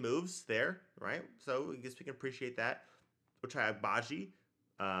Canadian moves there, right? So I guess we can appreciate that. Ochai Agbaji,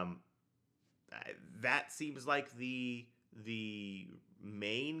 that seems like the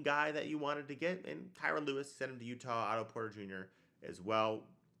main guy that you wanted to get. And Kyra Lewis sent him to Utah. Otto Porter Jr. as well.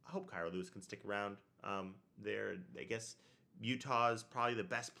 I hope Kyra Lewis can stick around there. I guess Utah is probably the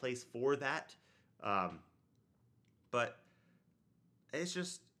best place for that. But it's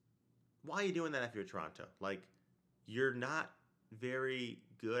just, why are you doing that if you're Toronto? Like, you're not very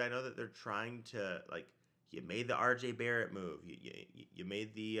good. I know that they're trying to, like, you made the RJ Barrett move. You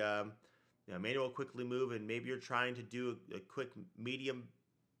made the Emmanuel Quickly move, and maybe you're trying to do a quick medium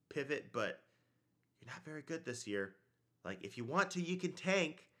pivot, but you're not very good this year. Like, if you want to, you can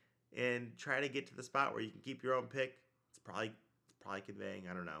tank and try to get to the spot where you can keep your own pick. It's probably conveying,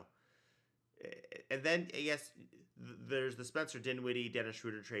 I don't know. And then, I guess, there's the Spencer Dinwiddie, Dennis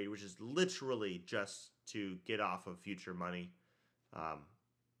Schroeder trade, which is literally just to get off of future money.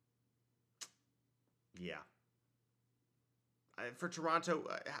 Yeah. For Toronto,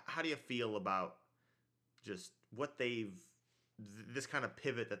 how do you feel about just what this kind of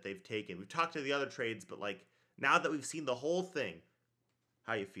pivot that they've taken? We've talked to the other trades, but like now that we've seen the whole thing,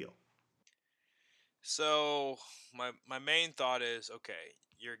 how do you feel? So my main thought is, okay,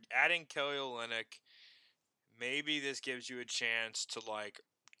 you're adding Kelly Olynyk. Maybe this gives you a chance to like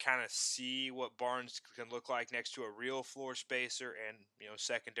kind of see what Barnes can look like next to a real floor spacer and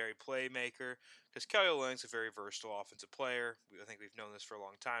secondary playmaker. Because Kelly Olynyk's a very versatile offensive player. I think we've known this for a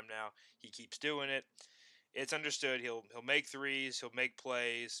long time now. He keeps doing it. It's understood he'll make threes, he'll make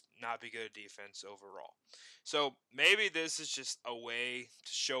plays, not be good at defense overall. So maybe this is just a way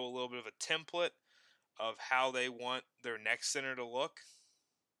to show a little bit of a template of how they want their next center to look.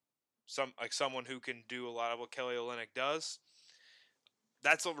 Someone who can do a lot of what Kelly Olynyk does.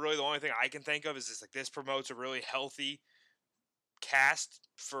 That's really the only thing I can think of is this promotes a really healthy cast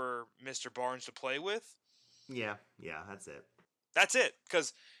for Mr. Barnes to play with. Yeah, that's it. That's it,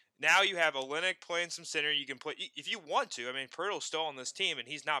 because now you have Olynyk playing some center. You can play if you want to. I mean, Pirtle's still on this team, and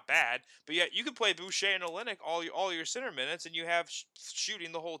he's not bad. But yeah, you can play Boucher and Olynyk all your center minutes, and you have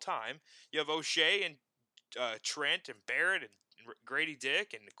shooting the whole time. You have O'Shea and Trent and Barrett and Grady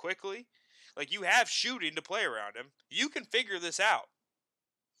Dick and Quickly. Like, you have shooting to play around him. You can figure this out.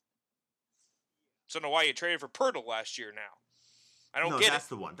 So I don't know why you traded for Pirtle last year now. I don't No, get it. that's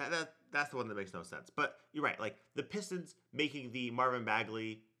the one. That's the one that makes no sense. But you're right. Like the Pistons making the Marvin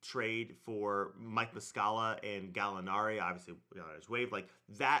Bagley trade for Mike Muscala and Gallinari, obviously Gallinari's waived. Like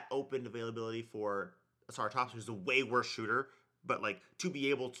that opened availability for Asar Thompson, who's a way worse shooter, but like to be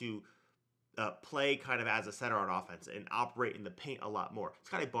able to play kind of as a center on offense and operate in the paint a lot more.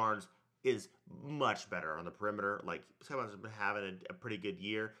 Scotty Barnes is much better on the perimeter. Like Scotty Barnes has been having a pretty good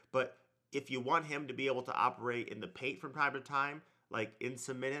year, but if you want him to be able to operate in the paint from time to time, like in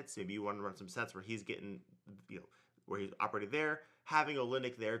some minutes, maybe you want to run some sets where he's getting, where he's operating there, having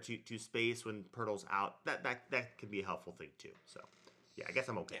Olynyk there to space when Pirtle's out, that could be a helpful thing too. So, yeah, I guess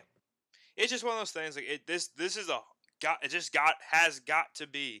I'm okay. Yeah. It's just one of those things. Like this is a got. It just has got to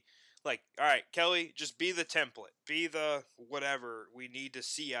be like, all right, Kelly, just be the template, be the whatever we need to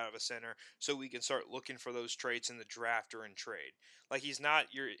see out of a center, so we can start looking for those traits in the draft or in trade. Like he's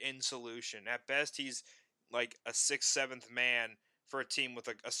not your in solution. At best, he's like a sixth, seventh man for a team with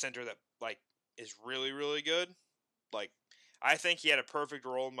a center that like is really, really good. Like I think he had a perfect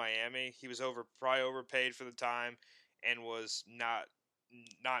role in Miami. He was probably overpaid for the time and was not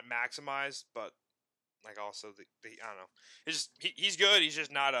maximized, but like also the I don't know. It's just he's good. He's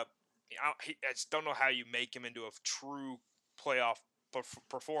just not a. I just don't know how you make him into a true playoff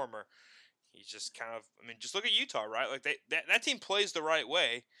performer. He's just kind of. I mean, just look at Utah, right? Like that team plays the right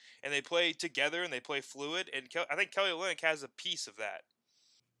way, and they play together and they play fluid. And I think Kelly Olynyk has a piece of that.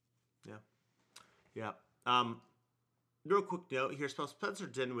 Yeah. Yeah. Real quick note here: Spencer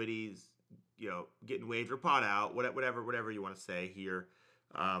Dinwiddie's, getting waived or bought out, whatever you want to say here.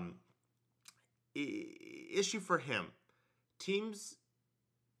 Um, issue for him: teams,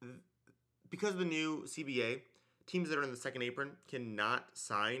 because of the new CBA, teams that are in the second apron cannot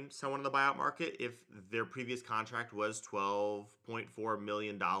sign someone in the buyout market if their previous contract was $12.4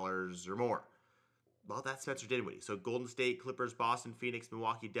 million or more. Well, that's Spencer Dinwiddie. So Golden State, Clippers, Boston, Phoenix,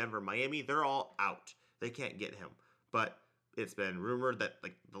 Milwaukee, Denver, Miami, they're all out. They can't get him. But it's been rumored that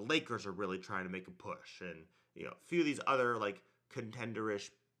like the Lakers are really trying to make a push, and a few of these other like contenderish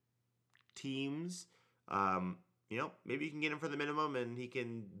teams. Maybe you can get him for the minimum, and he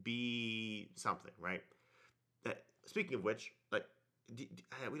can be something, right? Speaking of which, like, we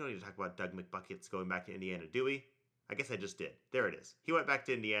don't need to talk about Doug McBuckets going back to Indiana, do we? I guess I just did. There it is. He went back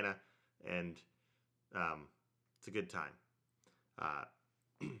to Indiana, and it's a good time.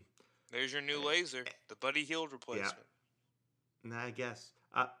 There's your new laser, the Buddy Hield replacement. Yeah, I guess.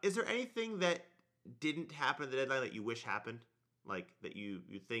 Is there anything that didn't happen at the deadline that you wish happened? Like that you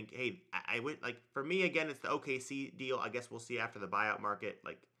think, hey, I went like for me again, it's the OKC deal. I guess we'll see after the buyout market.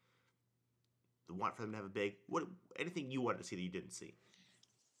 Like the want for them to have a big anything you wanted to see that you didn't see.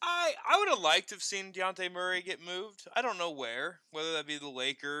 I would have liked to have seen Dejounte Murray get moved. I don't know whether that be the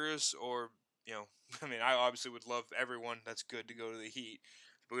Lakers or I mean, I obviously would love everyone that's good to go to the Heat,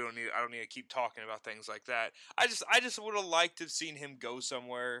 but I don't need to keep talking about things like that. I just would have liked to have seen him go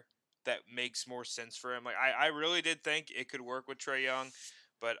somewhere that makes more sense for him. Like I really did think it could work with Trae Young,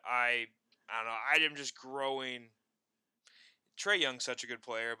 but I don't know. I am just growing. Trae Young's such a good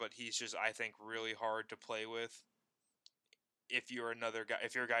player, but he's just I think really hard to play with. If you're another guy,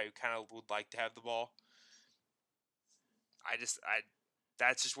 if you're a guy who kind of would like to have the ball, I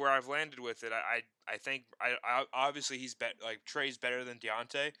that's just where I've landed with it. I think I obviously like Trae's better than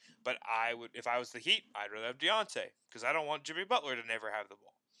Dejounte, but if I was the Heat, I'd rather have Dejounte because I don't want Jimmy Butler to never have the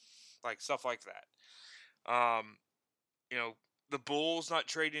ball, like stuff like that. Um, the Bulls not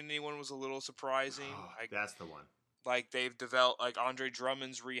trading anyone was a little surprising. Oh, that's the one. Like they've developed, like Andre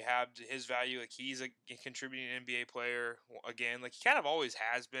Drummond's rehabbed his value. Like he's a contributing NBA player again. Like he kind of always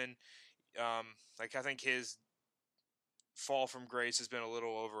has been. Like I think his fall from grace has been a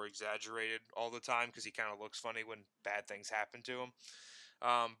little over exaggerated all the time because he kind of looks funny when bad things happen to him.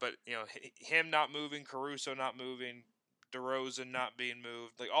 But him not moving, Caruso not moving, DeRozan not being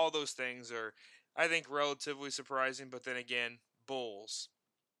moved, like all those things are, I think, relatively surprising. But then again, Bulls.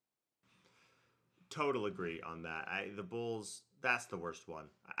 Total agree on that. The Bulls, that's the worst one.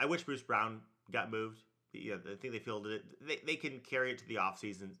 I wish Bruce Brown got moved. I think they fielded it. They can carry it to the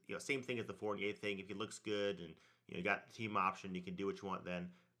offseason. Same thing as the Fournier thing. If he looks good and you got the team option, you can do what you want then.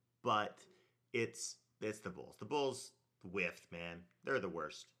 But it's the Bulls. The Bulls whiffed, man. They're the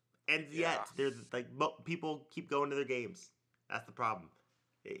worst. And yet they're like people keep going to their games. That's the problem.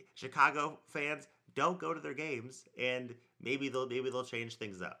 Chicago fans don't go to their games, and maybe they'll change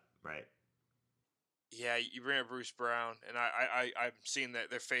things up, right? Yeah, you bring up Bruce Brown, and I'm seeing that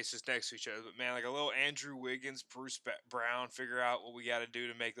their faces next to each other. But man, like a little Andrew Wiggins, Bruce Brown, figure out what we got to do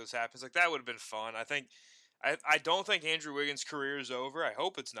to make those happen. It's like that would have been fun. I don't think Andrew Wiggins' career is over. I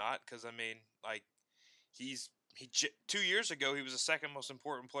hope it's not, because I mean, like he's 2 years ago he was the second most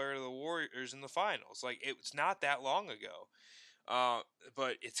important player to the Warriors in the finals. Like, it's not that long ago.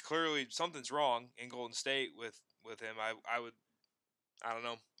 But it's clearly something's wrong in Golden State with him. I don't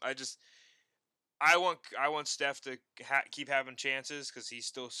know. I want Steph to keep having chances because he's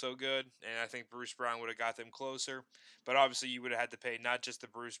still so good, and I think Bruce Brown would have got them closer. But obviously, you would have had to pay not just the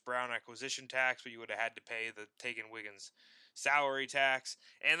Bruce Brown acquisition tax, but you would have had to pay the Taken Wiggins salary tax,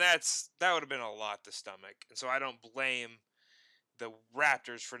 and that would have been a lot to stomach. And so I don't blame the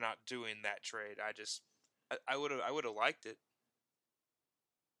Raptors for not doing that trade. I would have liked it.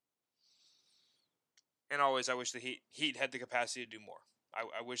 And always, I wish the Heat had the capacity to do more.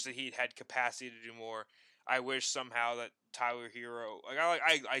 I wish the Heat had capacity to do more. I wish somehow that Tyler Hero,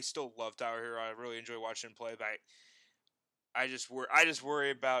 I still love Tyler Hero. I really enjoy watching him play, but I just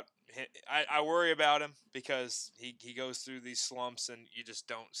worry about him. I worry about him because he goes through these slumps and you just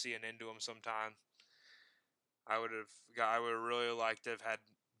don't see an end to him sometimes. I would really liked to have had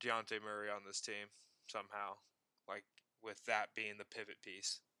Dejounte Murray on this team somehow, like with that being the pivot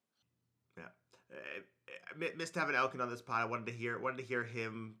piece. Yeah, I missed having Elkin on this pod. I wanted to hear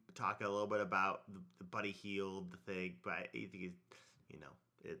him talk a little bit about the Buddy Hield thing, but I think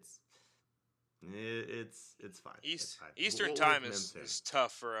it's fine. It's fine. Eastern time is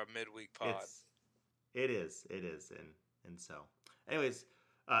tough for a midweek pod. It is, and so, anyways,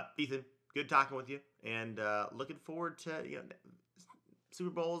 Ethan, good talking with you, and looking forward to Super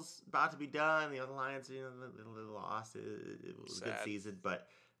Bowl's about to be done. The Lions, they lost. It was a good season, but.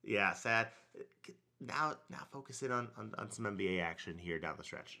 Yeah, sad. Now focus in on some NBA action here down the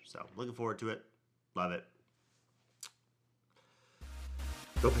stretch. So looking forward to it. Love it.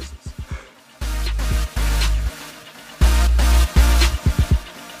 Go Pistons.